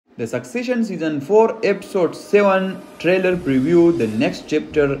The Succession Season 4 Episode 7 trailer preview the next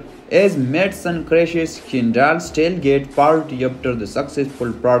chapter as Madison crashes Kendall's tailgate party after the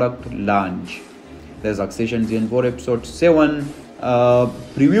successful product launch. The Succession Season 4 Episode 7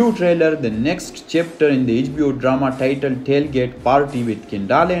 preview trailer the next chapter in the HBO drama titled Tailgate Party with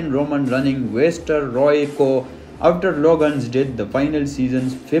Kendall and Roman running Wester Royco after Logan's death. The final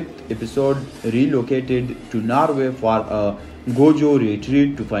season's 5th episode relocated to Norway for a Gojo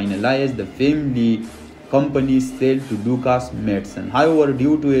retreat to finalize the family company's sale to Lucas Madsen. However,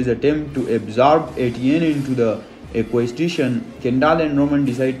 due to his attempt to absorb Etienne into the acquisition, Kendall and Roman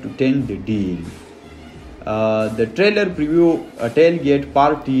decide to tank the deal. The trailer preview a tailgate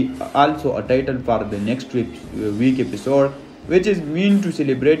party, also a title for the next week episode, which is meant to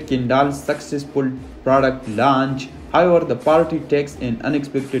celebrate Kendall's successful product launch. However, the party takes an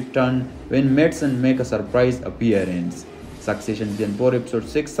unexpected turn when Madsen make a surprise appearance. Succession Season 4 Episode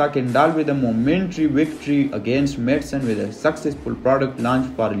 6 saw Kendall with a momentary victory against Madsen with a successful product launch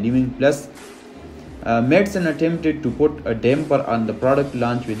for Living Plus. Madsen attempted to put a damper on the product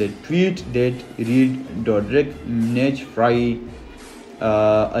launch with a tweet that read Dodrick Nech Fry.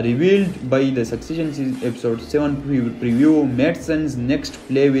 Revealed by the Succession Season Episode 7 preview, Madsen's next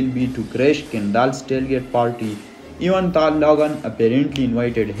play will be to crash Kendall's tailgate party. Even though Logan apparently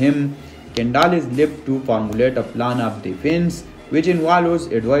invited him, Kendall is left to formulate a plan of defense, which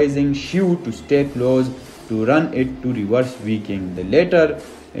involves advising Shiv to stay close to run it to reverse Viking. The latter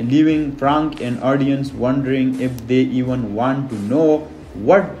leaving Frank and audience wondering if they even want to know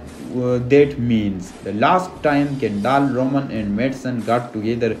what that means. The last time Kendall, Roman and Madsen got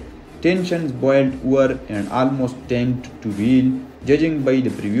together, tensions boiled over and almost tanked to real. Judging by the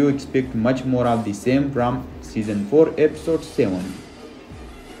preview, expect much more of the same from Season 4 Episode 7.